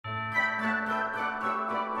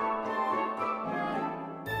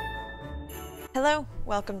Hello,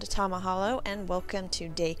 welcome to Tamahalo and welcome to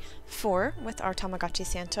day 4 with our Tamagotchi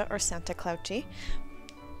Santa or Santaclautchi.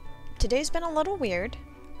 Today's been a little weird,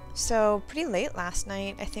 so pretty late last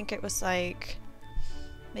night, I think it was like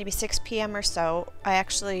maybe 6 p.m. or so, I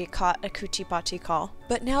actually caught a Kuchi-Pachi call.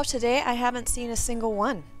 But now today I haven't seen a single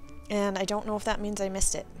one, and I don't know if that means I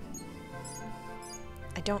missed it.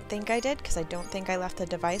 I don't think I did, because I don't think I left the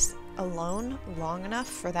device alone long enough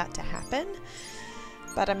for that to happen.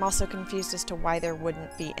 But I'm also confused as to why there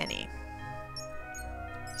wouldn't be any.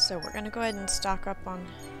 So we're going to go ahead and stock up on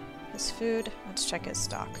his food. Let's check his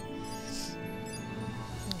stock.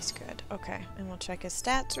 He's good. Okay, and we'll check his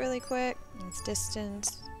stats really quick. His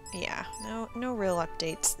distance. Yeah, no real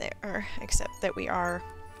updates there, except that we are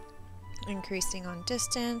increasing on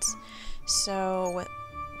distance. So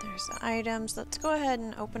there's the items. Let's go ahead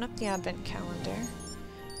and open up the advent calendar.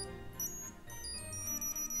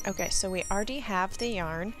 Okay, so we already have the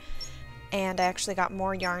yarn, and I actually got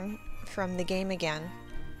more yarn from the game again.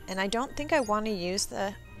 And I don't think I want to use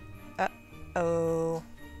the... Oh,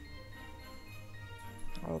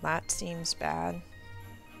 that seems bad.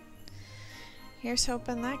 Here's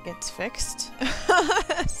hoping that gets fixed.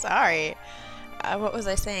 Sorry. What was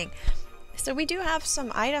I saying? So we do have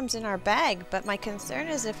some items in our bag, but my concern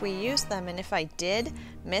is if we use them, and if I did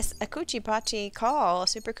miss a Kuchi-Pachi call, a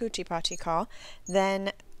super Kuchi-Pachi call,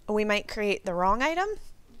 then we might create the wrong item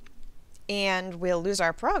and we'll lose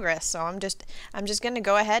our progress. So I'm just going to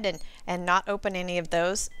go ahead and not open any of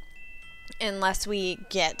those unless we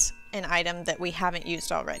get an item that we haven't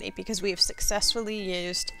used already, because we've successfully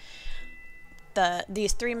used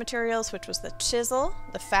these 3 materials, which was the chisel,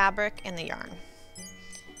 the fabric, and the yarn.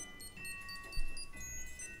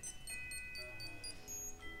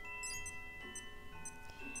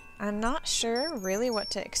 I'm not sure really what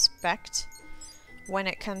to expect when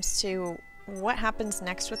it comes to what happens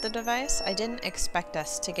next with the device. I didn't expect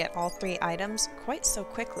us to get all 3 items quite so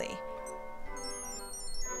quickly.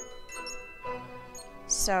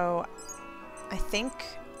 So I think,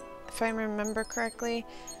 if I remember correctly,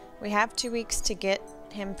 we have 2 weeks to get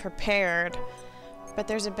him prepared, but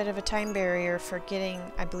there's a bit of a time barrier for getting,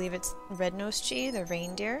 I believe it's Red-Nosed-Chi, the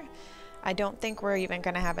reindeer. I don't think we're even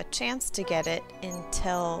going to have a chance to get it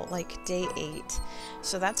until like day 8.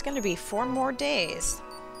 So that's going to be 4 more days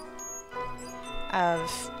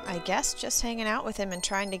of, I guess, just hanging out with him and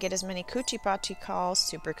trying to get as many Kuchi-Pachi calls,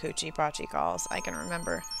 super Kuchi-Pachi calls, I can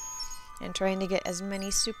remember, and trying to get as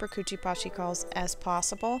many super Kuchi-Pachi calls as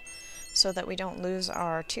possible so that we don't lose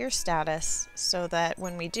our tier status, so that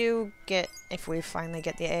when we do get, if we finally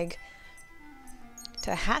get the egg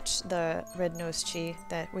to hatch the Red-Nosed-Chi,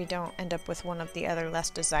 that we don't end up with one of the other less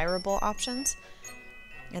desirable options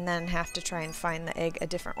and then have to try and find the egg a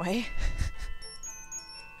different way.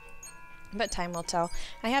 But time will tell.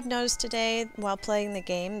 I have noticed today while playing the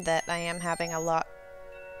game that I am having a lot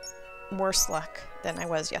worse luck than I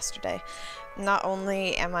was yesterday. Not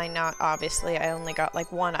only am I not, obviously I only got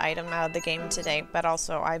like 1 item out of the game today, but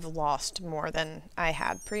also I've lost more than I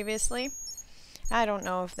had previously. I don't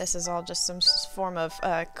know if this is all just some form of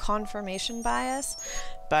confirmation bias,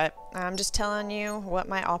 but I'm just telling you what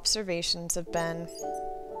my observations have been.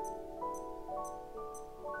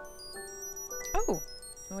 Oh,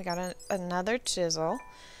 we got another chisel.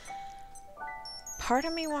 Part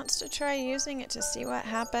of me wants to try using it to see what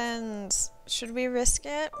happens. Should we risk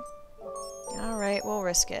it? Alright, we'll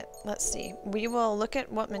risk it. Let's see. We will look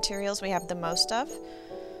at what materials we have the most of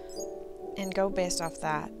and go based off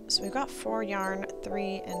that. So we've got 4 yarn,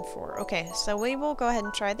 3 and 4. Okay, so we will go ahead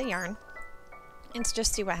and try the yarn and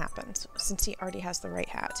just see what happens, since he already has the right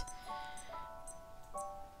hat.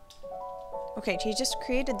 Okay, he just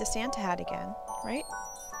created the Santa hat again, right?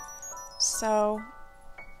 So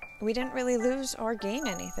we didn't really lose or gain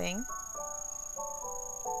anything,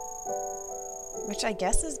 which I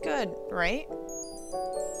guess is good, right?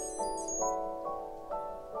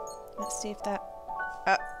 Let's see if that...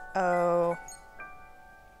 Uh-oh.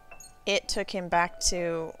 It took him back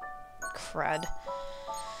to... crud.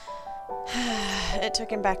 It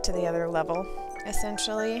took him back to the other level,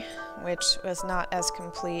 essentially, which was not as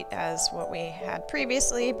complete as what we had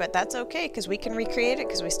previously, but that's okay, because we can recreate it,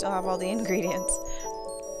 because we still have all the ingredients.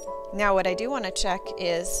 Now, what I do want to check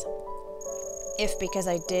is if, because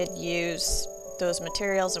I did use those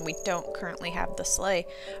materials and we don't currently have the sleigh,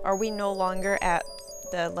 are we no longer at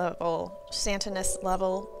the level, Santaness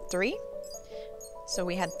level 3? So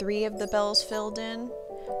we had 3 of the bells filled in.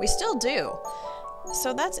 We still do.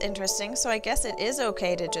 So that's interesting. So I guess it is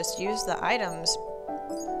okay to just use the items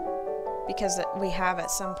because we have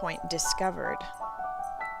at some point discovered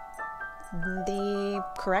the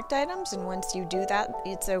correct items, and once you do that,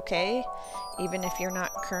 it's okay, even if you're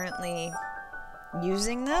not currently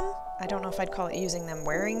using them. I don't know if I'd call it using them,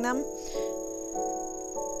 wearing them.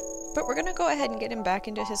 But we're gonna go ahead and get him back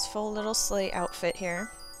into his full little sleigh outfit here.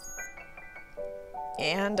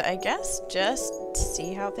 And I guess just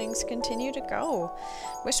see how things continue to go.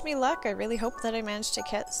 Wish me luck. I really hope that I manage to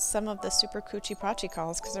get some of the super coochie pachi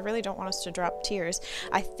calls, because I really don't want us to drop tiers.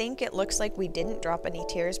 I think it looks like we didn't drop any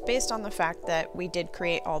tiers based on the fact that we did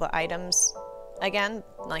create all the items again,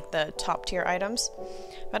 like the top tier items.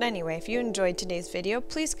 But anyway, if you enjoyed today's video,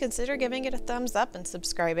 please consider giving it a thumbs up and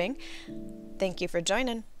subscribing. Thank you for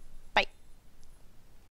joining.